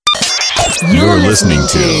You're listening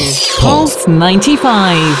to Pulse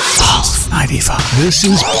 95. Pulse 95. This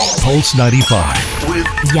is Pulse 95 with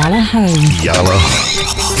Yalla Home. Yalla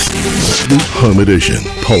Home Edition.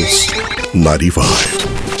 Pulse 95.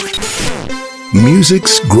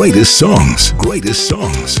 Music's greatest songs. Greatest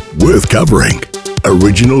songs. Worth covering.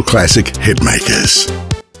 Original classic hitmakers.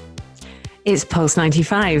 It's Pulse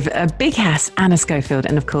 95, Big Hass, Anna Schofield,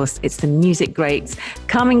 and of course, it's the music greats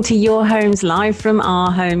coming to your homes, live from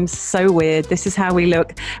our homes. So weird. This is how we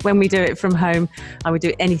look when we do it from home. I would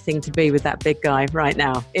do anything to be with that big guy right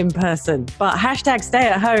now, in person. But hashtag stay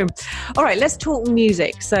at home. All right, let's talk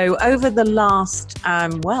music. So over the last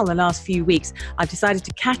few weeks, I've decided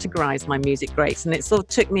to categorize my music greats, and it sort of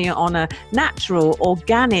took me on a natural,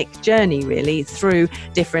 organic journey, really, through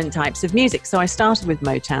different types of music. So I started with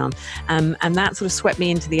Motown, and that sort of swept me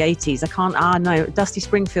into the 80s. Dusty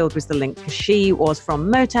Springfield was the link, because she was from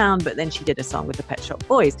Motown, but then she did a song with the Pet Shop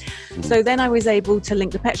Boys. So then I was able to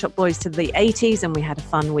link the Pet Shop Boys to the 80s, and we had a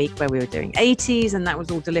fun week where we were doing 80s, and that was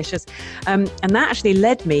all delicious. And that actually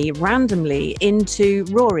led me randomly into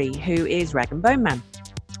Rory, who is Rag and Bone Man.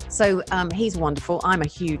 So he's wonderful. I'm a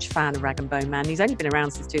huge fan of Rag and Bone Man. He's only been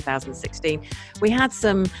around since 2016. We had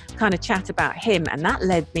some kind of chat about him, and that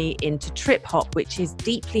led me into trip hop, which is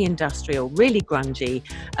deeply industrial, really grungy.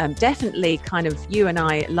 Definitely kind of, you and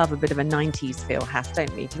I love a bit of a 90s feel, Hass,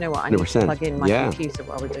 don't we? Do you know what? I need 100%. to plug in my computer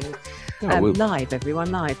while we're doing this. Live,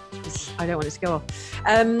 everyone, live. I don't want it to go off.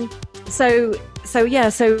 So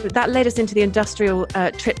that led us into the industrial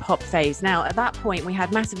trip hop phase. Now, at that point, we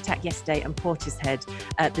had Massive Attack yesterday and Portishead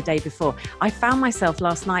the day before. I found myself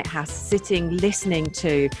last night, Hass, sitting, listening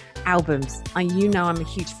to albums. I'm a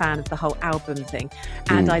huge fan of the whole album thing.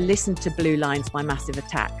 And I listened to Blue Lines by Massive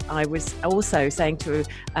Attack. I was also saying to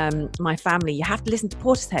my family, you have to listen to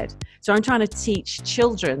Portishead. So I'm trying to teach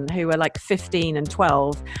children who are like 15 and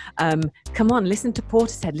 12, come on, listen to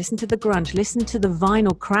Portishead, listen to the grunge, listen to the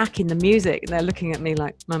vinyl crack in the music. And they're looking at me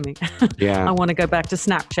like, Mummy, I want to go back to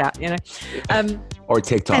Snapchat, you know. Or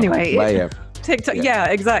TikTok. Anyway. TikTok, yeah,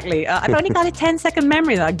 exactly. I've only got a 10-second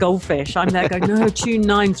memory, that goldfish. I'm there going, no, tune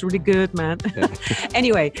 9's really good, man.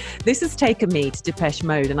 Anyway, this has taken me to Depeche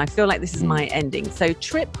Mode, and I feel like this is my ending. So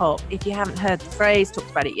trip hop, if you haven't heard the phrase,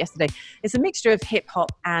 talked about it yesterday, it's a mixture of hip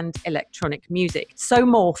hop and electronic music. It's so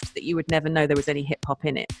morphed that you would never know there was any hip hop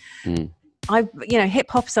in it. Hip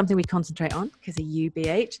hop is something we concentrate on because of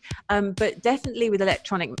UBH, but definitely with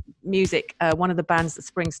electronic music, one of the bands that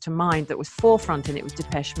springs to mind that was forefront in it was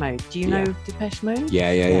Depeche Mode. Do you know Depeche Mode?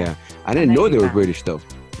 Yeah. I didn't know they were British though.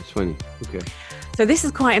 It's funny. Okay. So this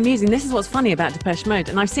is quite amusing. This is what's funny about Depeche Mode,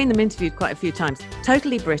 and I've seen them interviewed quite a few times.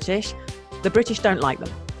 Totally British. The British don't like them.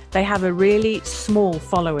 They have a really small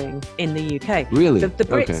following in the UK. Really? The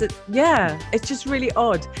Brits, it's just really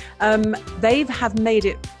odd. They have made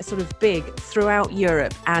it sort of big throughout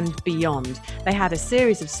Europe and beyond. They had a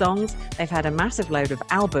series of songs. They've had a massive load of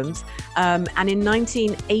albums. And in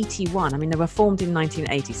 1981, they were formed in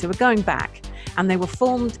 1980, so we're going back. And they were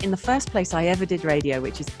formed in the first place I ever did radio,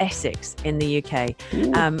 which is Essex in the UK.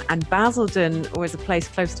 And Basildon was a place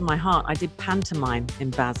close to my heart. I did pantomime in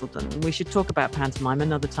Basildon. We should talk about pantomime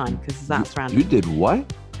another time, because that's random. You did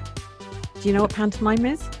what? Do you know what pantomime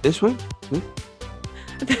is? This one?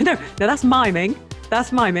 No, that's miming.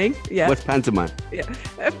 That's miming. Yeah. What's pantomime? Yeah.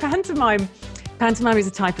 Pantomime is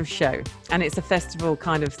a type of show, and it's a festival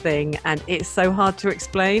kind of thing, and it's so hard to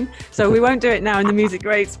explain. So we won't do it now in the music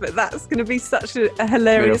rates, but that's going to be such a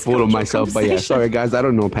hilarious. Made a fool of myself, but yeah, sorry guys, I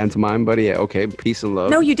don't know pantomime, but yeah, okay, peace and love.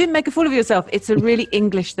 No, you didn't make a fool of yourself. It's a really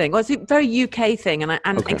English thing. Well, it's a very UK thing, and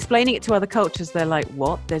explaining it to other cultures, they're like,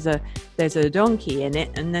 "What? There's a donkey in it,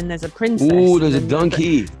 and then there's a princess." Ooh, there's a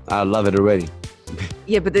donkey. I love it already.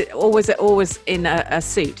 Yeah, but always in a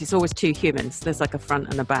suit. It's always two humans. There's like a front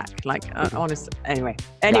and a back. Honestly. Anyway,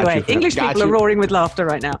 English people are roaring with laughter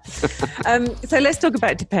right now. So let's talk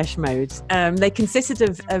about Depeche Mode. They consisted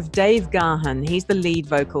of Dave Gahan. He's the lead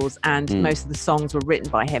vocals, and most of the songs were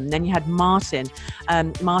written by him. And then you had Martin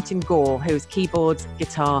Gore, who was keyboards,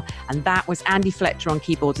 guitar, and that was Andy Fletcher on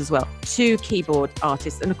keyboards as well. Two keyboard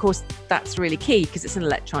artists, and of course that's really key because it's an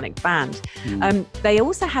electronic band. They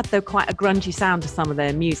also had quite a grungy sound to some of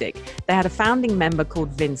their music. They had a founding member called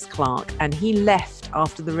Vince Clarke, and he left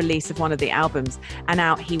after the release of one of the albums, and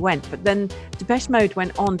out he went. But then Depeche Mode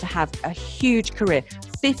went on to have a huge career.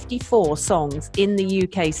 54 songs in the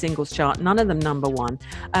UK singles chart, none of them number one,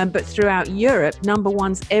 but throughout Europe, number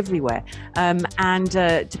ones everywhere. And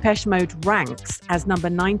Depeche Mode ranks as number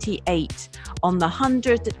 98 on the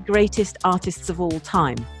 100 greatest artists of all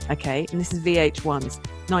time. Okay. And this is VH1's,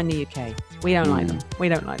 not in the UK. We don't like them. We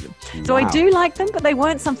don't like them. So I do like them, but they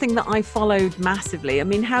weren't something that I followed massively. I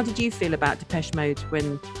mean, how did you feel about Depeche Mode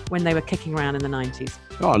when they were kicking around in the 90s?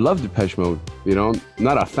 Oh, I love Depeche Mode. You know,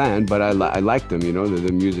 not a fan, but I like them. You know,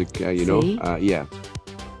 the music. You know, yeah.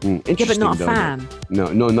 Yeah, but not a fan.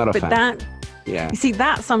 No, not a fan. But that. Yeah. You see,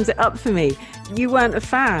 that sums it up for me. You weren't a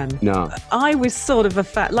fan. No. I was sort of a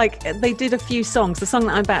fan. Like, they did a few songs. The song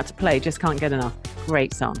that I'm about to play, Just Can't Get Enough.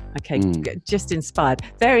 Great song. Okay, just inspired.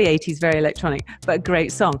 Very 80s, very electronic, but a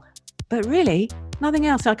great song. But really, nothing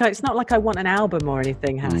else. Like, it's not like I want an album or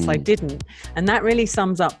anything, Has. I didn't. And that really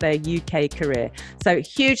sums up their UK career. So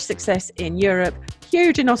huge success in Europe,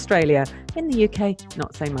 huge in Australia. In the UK,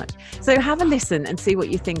 not so much. So have a listen and see what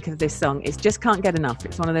you think of this song. It's Just Can't Get Enough.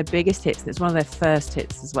 It's one of their biggest hits. And it's one of their first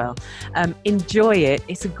hits as well. Enjoy it.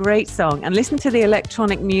 It's a great song. And listen to the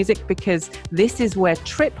electronic music, because this is where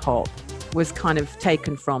trip hop was kind of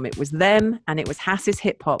taken from. It was them and it was Hass's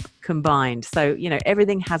hip hop combined. So, you know,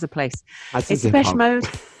 everything has a place. It's Depeche Mode.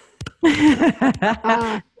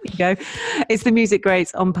 There you go. It's the Music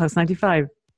Greats on Pulse 95.